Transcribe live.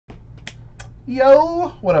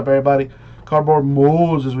Yo, what up, everybody? Cardboard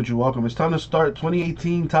Moles is what you welcome. It's time to start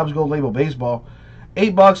 2018 Topps Gold Label Baseball.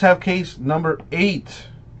 8-box half case number 8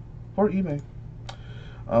 for eBay.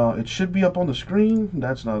 It should be up on the screen.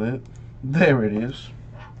 That's not it. There it is.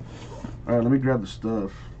 All right, let me grab the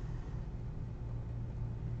stuff.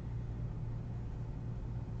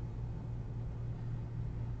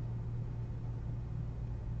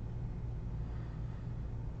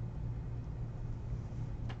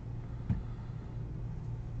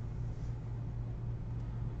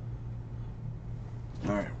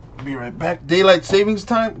 All right, be right back. Daylight savings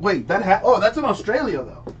time. Wait, oh, that's in Australia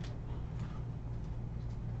though.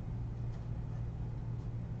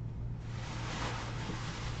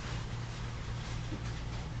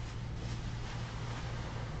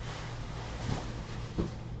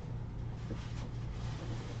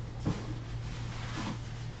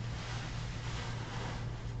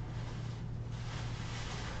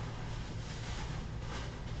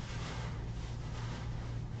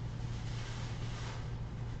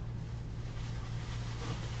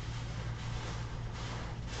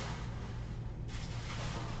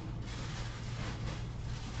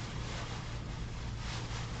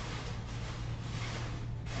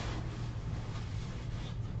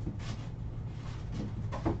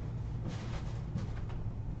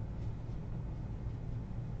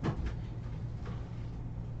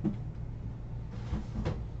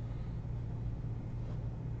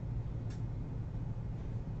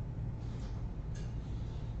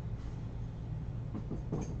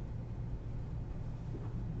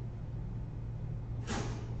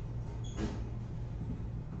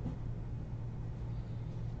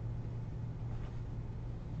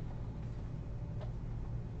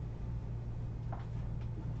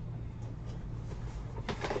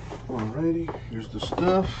 Alrighty, here's the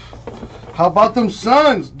stuff. How about them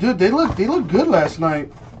Suns? Dude, they look good last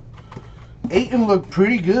night. Ayton looked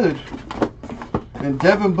pretty good. And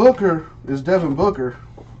Devin Booker is Devin Booker.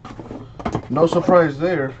 No surprise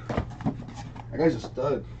there. That guy's a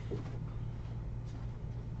stud.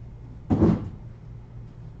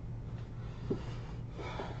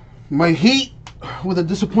 My Heat with a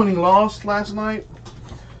disappointing loss last night.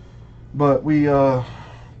 But we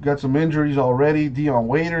got some injuries already. Dion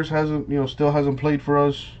Waiters still hasn't played for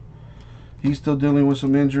us. He's still dealing with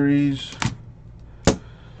some injuries.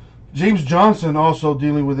 James Johnson also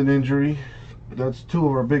dealing with an injury. That's two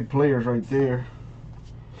of our big players right there.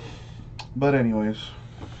 But anyways,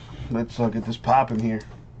 let's get this popping here.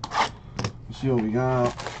 Let's see what we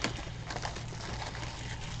got.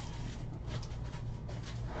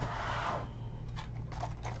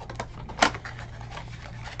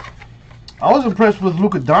 I was impressed with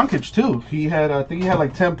Luka Doncic too. He had, I think he had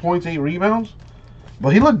like 10 points, 8 rebounds, but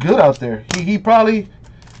he looked good out there. He probably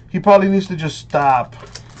needs to just stop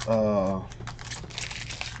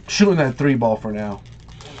shooting that 3 ball for now.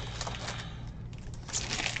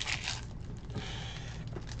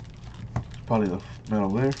 Probably the man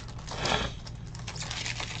over there.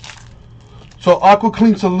 So Aqua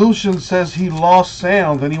Clean Solutions says he lost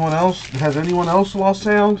sound. Anyone else? Has anyone else lost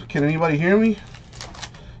sound? Can anybody hear me?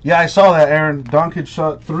 Yeah, I saw that, Aaron. Doncic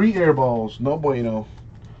shot 3 air balls. No bueno.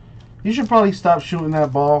 You should probably stop shooting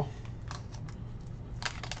that ball.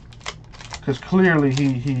 Because clearly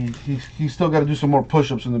he's still got to do some more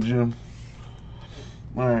push-ups in the gym.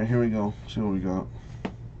 Alright, here we go. See what we got.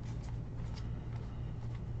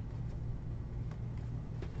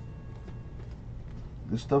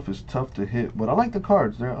 This stuff is tough to hit, but I like the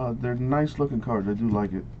cards. They're nice looking cards. I do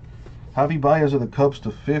like it. Javi Baez of the Cubs to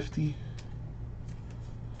 50.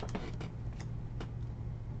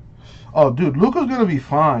 Oh, dude, Luka's going to be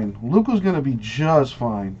fine. Luka's going to be just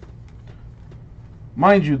fine.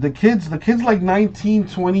 Mind you, the kid's like 19,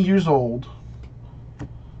 20 years old.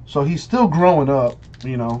 So he's still growing up,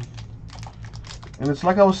 you know. And it's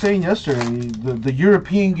like I was saying yesterday, the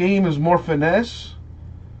European game is more finesse.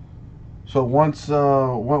 So once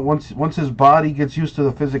his body gets used to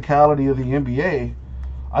the physicality of the NBA,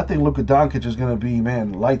 I think Luka Doncic is going to be,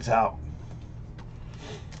 man, lights out.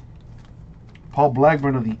 Paul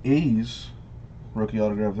Blackburn of the A's, rookie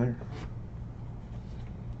autograph there.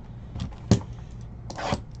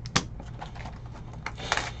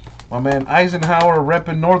 My man Eisenhower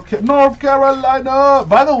repping North Carolina.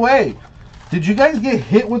 By the way, did you guys get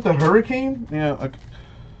hit with the hurricane? Yeah,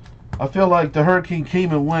 I feel like the hurricane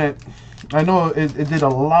came and went. I know it did a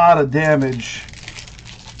lot of damage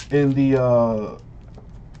in the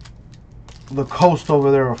coast over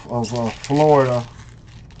there of Florida.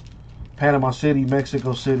 Panama City,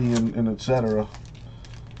 Mexico City, and etc.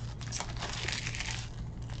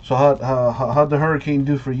 So how'd the hurricane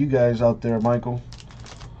do for you guys out there, Michael?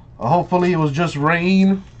 Hopefully it was just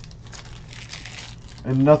rain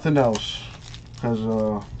and nothing else.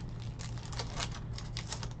 Because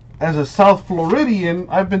as a South Floridian,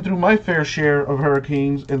 I've been through my fair share of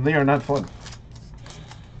hurricanes, and they are not fun.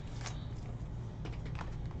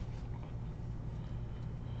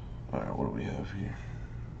 Alright, what do we have here?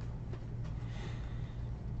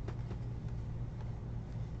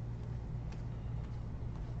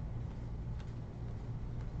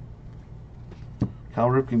 Cal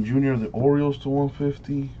Ripken Jr., the Orioles to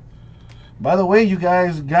 150. By the way, you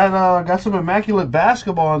guys got some immaculate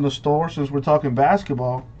basketball in the store since we're talking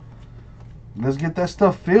basketball. Let's get that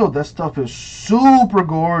stuff filled. That stuff is super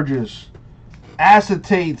gorgeous.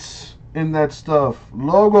 Acetates in that stuff.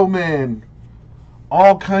 Logo man.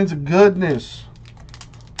 All kinds of goodness.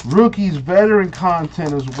 Rookies, veteran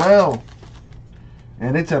content as well.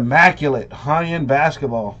 And it's immaculate. High-end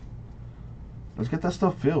basketball. Let's get that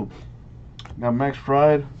stuff filled. Got Max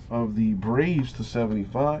Fried of the Braves to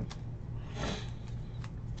 75.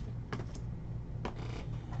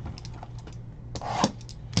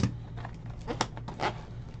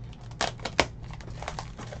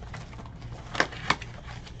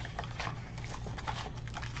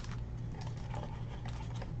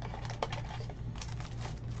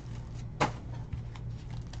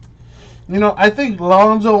 You know, I think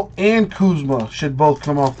Lonzo and Kuzma should both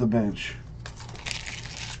come off the bench.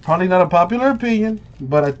 Probably not a popular opinion,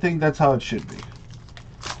 but I think that's how it should be.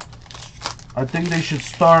 I think they should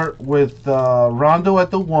start with Rondo at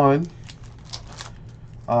the 1,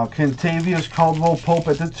 Kentavious Caldwell-Pope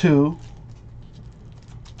at the 2,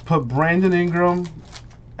 put Brandon Ingram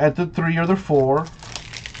at the 3 or the 4,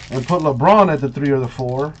 and put LeBron at the 3 or the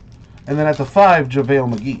 4, and then at the 5,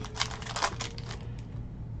 JaVale McGee.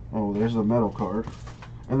 Oh, there's the metal card.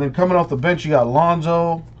 And then coming off the bench, you got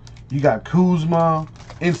Lonzo, you got Kuzma,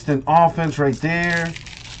 instant offense right there.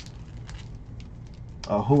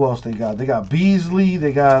 Who else they got? They got Beasley.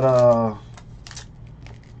 They got,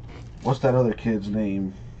 what's that other kid's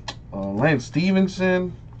name? Lance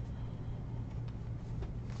Stevenson.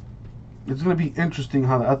 It's going to be interesting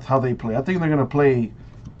how they play. I think they're going to play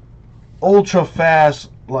ultra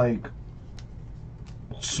fast, like,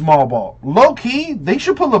 small ball. Low key, they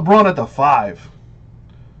should put LeBron at the 5.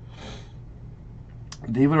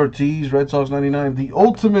 David Ortiz, Red Sox 99. The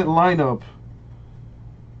ultimate lineup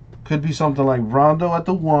could be something like Rondo at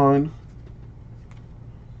the 1.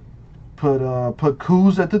 Put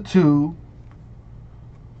Kuz at the 2.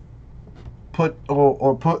 Put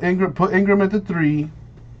Ingram at the 3.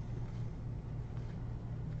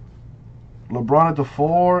 LeBron at the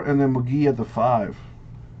 4, and then McGee at the 5.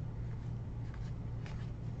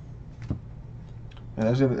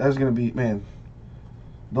 Yeah, that's gonna be, man.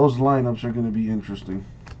 Those lineups are gonna be interesting.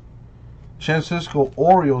 Francisco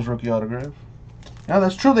Orioles rookie autograph. Yeah,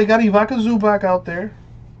 that's true. They got Ivica Zubac out there,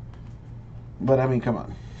 but I mean, come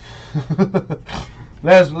on.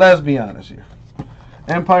 let's be honest here.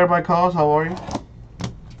 Empire by Cause, how are you?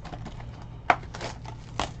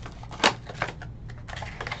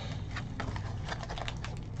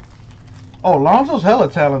 Oh, Lonzo's hella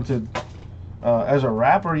talented as a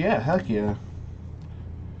rapper. Yeah, heck yeah.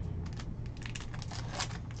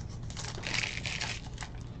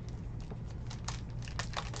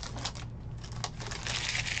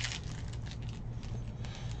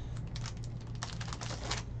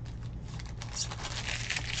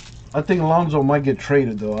 I think Lonzo might get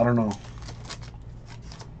traded, though. I don't know.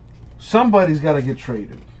 Somebody's got to get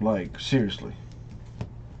traded. Like, seriously.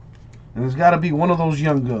 And it's got to be one of those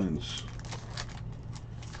young guns.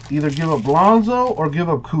 Either give up Lonzo or give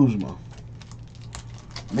up Kuzma.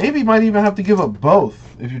 Maybe you might even have to give up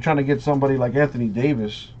both if you're trying to get somebody like Anthony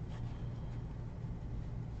Davis.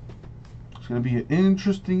 It's going to be an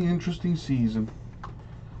interesting season.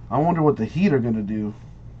 I wonder what the Heat are going to do.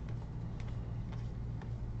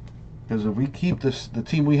 Because if we keep the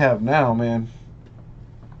team we have now, man,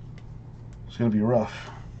 it's going to be rough.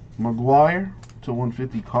 Maguire to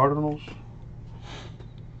 150 Cardinals.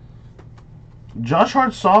 Josh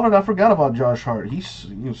Hart's solid. I forgot about Josh Hart. He's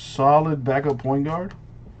a solid backup point guard.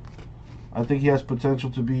 I think he has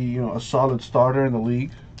potential to be, a solid starter in the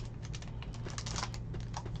league.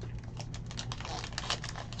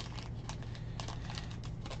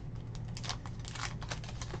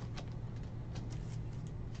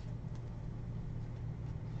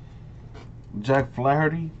 Jack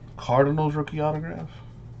Flaherty, Cardinals rookie autograph.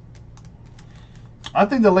 I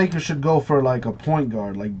think the Lakers should go for like a point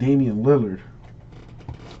guard, like Damian Lillard.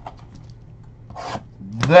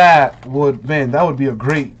 That would be a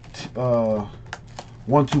great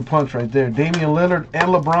 1-2 punch right there. Damian Lillard and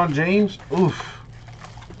LeBron James. Oof.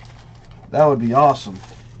 That would be awesome.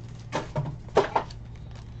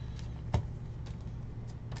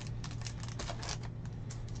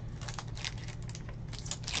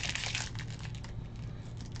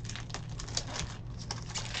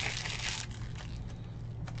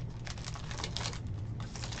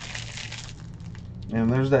 And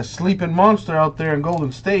there's that sleeping monster out there in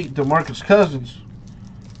Golden State, DeMarcus Cousins.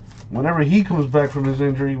 Whenever he comes back from his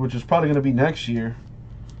injury, which is probably going to be next year,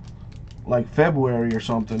 like February or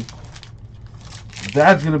something,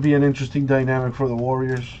 that's going to be an interesting dynamic for the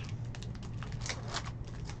Warriors.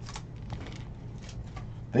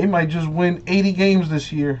 They might just win 80 games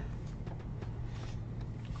this year.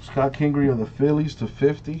 Scott Kingery of the Phillies to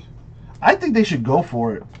 50. I think they should go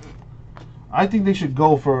for it. I think they should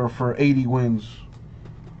go for 80 wins.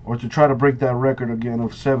 Or to try to break that record again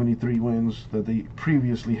of 73 wins that they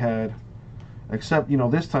previously had. Except,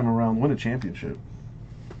 this time around, win a championship.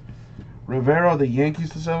 Rivera of the Yankees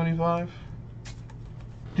to 75.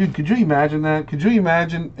 Dude, could you imagine that? Could you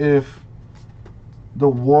imagine if the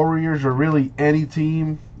Warriors or really any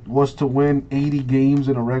team was to win 80 games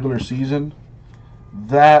in a regular season?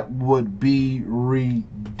 That would be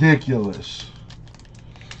ridiculous.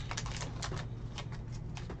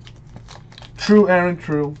 True, Aaron,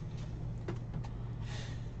 true.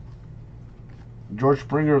 George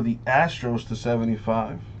Springer of the Astros to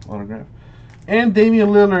 75 autograph. And Damian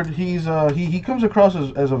Lillard, he comes across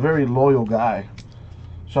as a very loyal guy.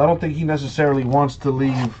 So I don't think he necessarily wants to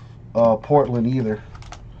leave Portland either.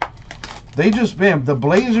 They just, man, the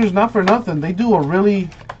Blazers, not for nothing, they do a really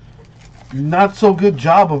not so good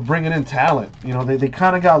job of bringing in talent. They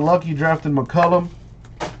kind of got lucky drafting McCollum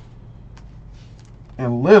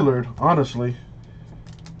and Lillard, honestly.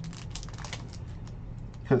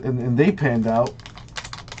 And they panned out.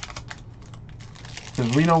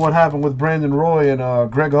 Because we know what happened with Brandon Roy and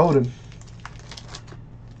Greg Oden.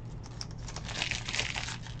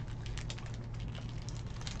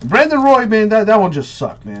 Brandon Roy, man, that one just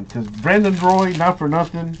sucked, man. Because Brandon Roy, not for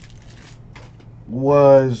nothing,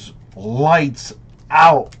 was lights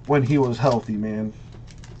out when he was healthy, man.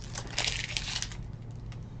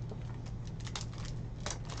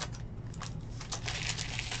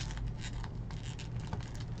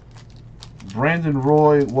 Brandon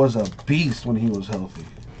Roy was a beast when he was healthy.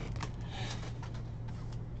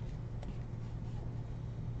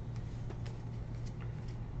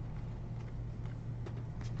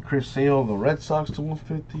 Chris Sale, the Red Sox to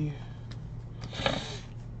 150.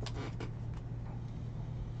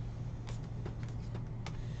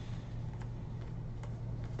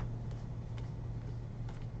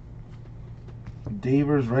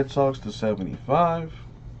 Davers, Red Sox to 75.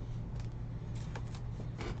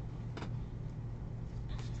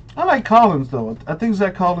 I like Collins, though. I think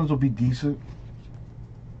Zach Collins will be decent.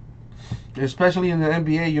 Especially in the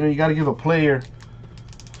NBA, you got to give a player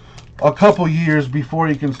a couple years before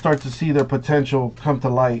you can start to see their potential come to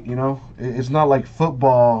light, It's not like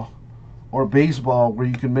football or baseball where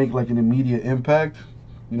you can make like an immediate impact,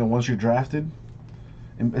 once you're drafted.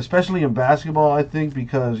 And especially in basketball, I think,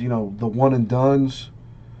 because, the one and dones,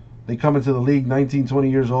 they come into the league 19,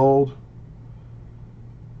 20 years old.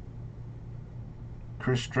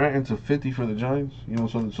 Chris Stratton to 50 for the Giants.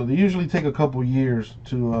 So they usually take a couple years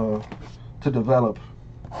to develop.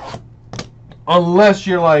 Unless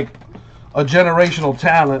you're like a generational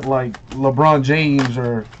talent like LeBron James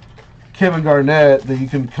or Kevin Garnett, that you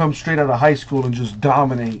can come straight out of high school and just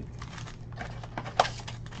dominate.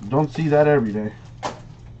 Don't see that every day.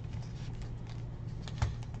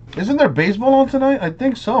 Isn't there baseball on tonight? I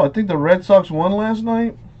think so. I think the Red Sox won last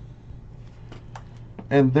night.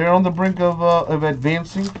 And they're on the brink of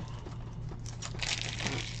advancing.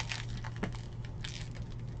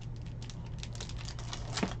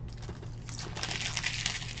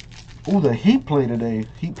 Ooh, the Heat play today.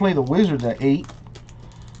 Heat play the Wizards at 8.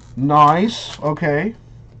 Nice. Okay.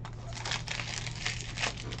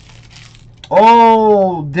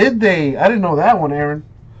 Oh, did they? I didn't know that one, Aaron.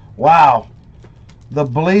 Wow. The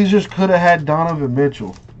Blazers could have had Donovan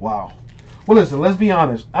Mitchell. Wow. Well, listen, let's be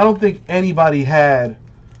honest. I don't think anybody had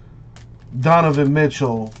Donovan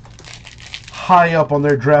Mitchell high up on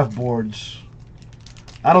their draft boards.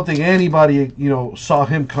 I don't think anybody, saw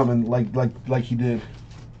him coming like he did.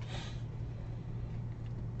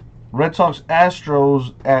 Red Sox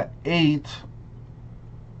Astros at 8.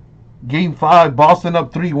 Game 5, Boston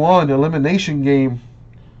up 3-1, elimination game.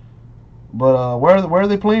 But where are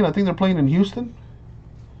they playing? I think they're playing in Houston.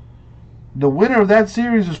 The winner of that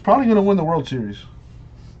series is probably going to win the World Series.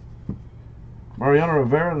 Mariano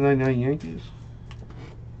Rivera, the 99 Yankees.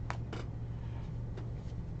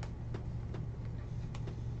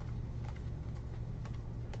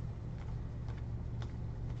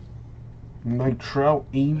 Mike Trout,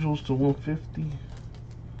 Angels to 150.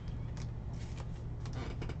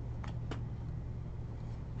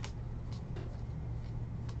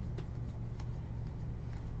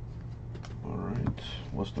 All right,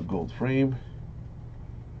 what's the gold frame?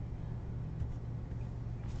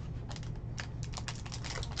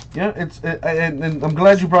 Yeah, and I'm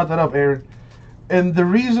glad you brought that up, Aaron. And the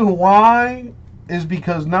reason why is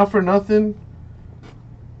because, not for nothing,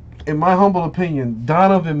 in my humble opinion,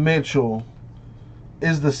 Donovan Mitchell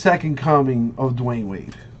is the second coming of Dwayne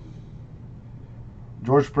Wade.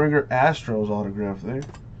 George Springer, Astros autograph there.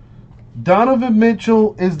 Donovan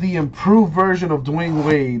Mitchell is the improved version of Dwayne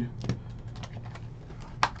Wade.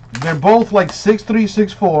 They're both like 6'3",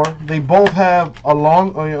 6'4". They both have a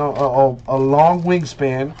long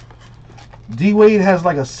wingspan. D Wade has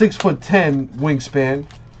like a 6'10" wingspan.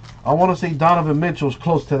 I want to say Donovan Mitchell's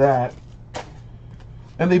close to that.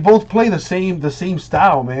 And they both play the same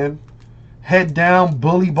style, man. Head down,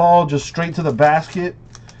 bully ball, just straight to the basket.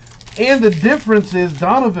 And the difference is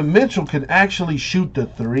Donovan Mitchell can actually shoot the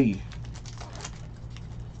three,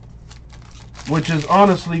 which is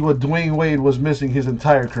honestly what Dwayne Wade was missing his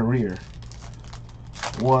entire career,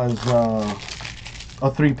 was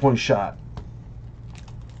a three-point shot.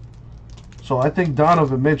 So I think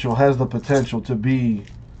Donovan Mitchell has the potential to be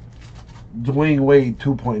Dwayne Wade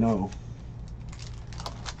 2.0.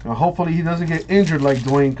 Now hopefully he doesn't get injured like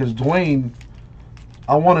Dwayne, because Dwayne,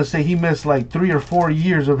 I want to say he missed like 3 or 4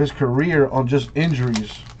 years of his career on just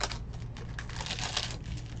injuries.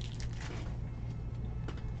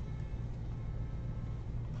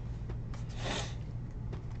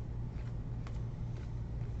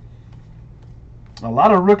 A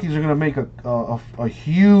lot of rookies are going to make a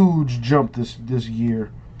huge jump this year.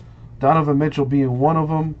 Donovan Mitchell being one of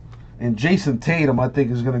them. And Jason Tatum, I think,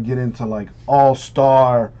 is going to get into like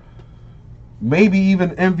all-star, maybe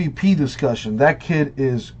even MVP discussion. That kid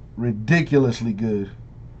is ridiculously good.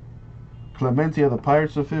 Clemente of the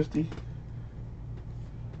Pirates of 50.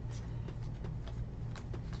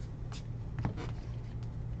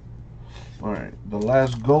 All right, the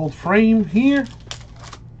last gold frame here.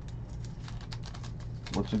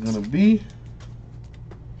 What's it going to be?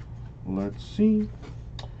 Let's see.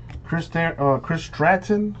 Chris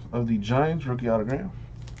Stratton of the Giants, rookie autograph,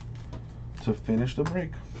 to finish the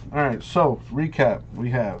break. All right, so recap. We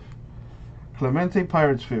have Clemente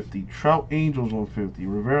Pirates 50, Trout Angels 150,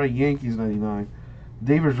 Rivera Yankees 99,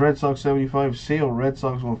 Davis Red Sox 75, Sale Red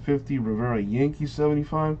Sox 150, Rivera Yankees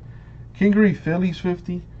 75, Kingery Phillies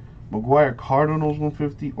 50, McGuire Cardinals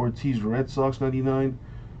 150, Ortiz Red Sox 99,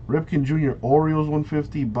 Ripken Jr. Orioles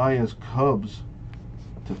 150, Baez Cubs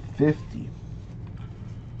to 50.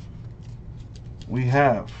 We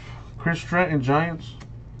have Chris Stratton Giants,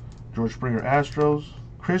 George Springer Astros,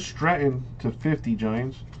 Chris Stratton to 50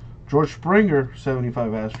 Giants, George Springer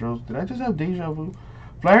 75 Astros. Did I just have deja vu?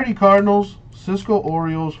 Flaherty Cardinals, Cisco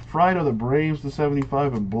Orioles, Fried of the Braves to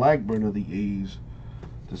 75, and Blackburn of the A's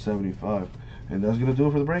to 75. And that's going to do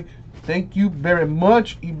it for the break. Thank you very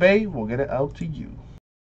much, eBay. We'll get it out to you.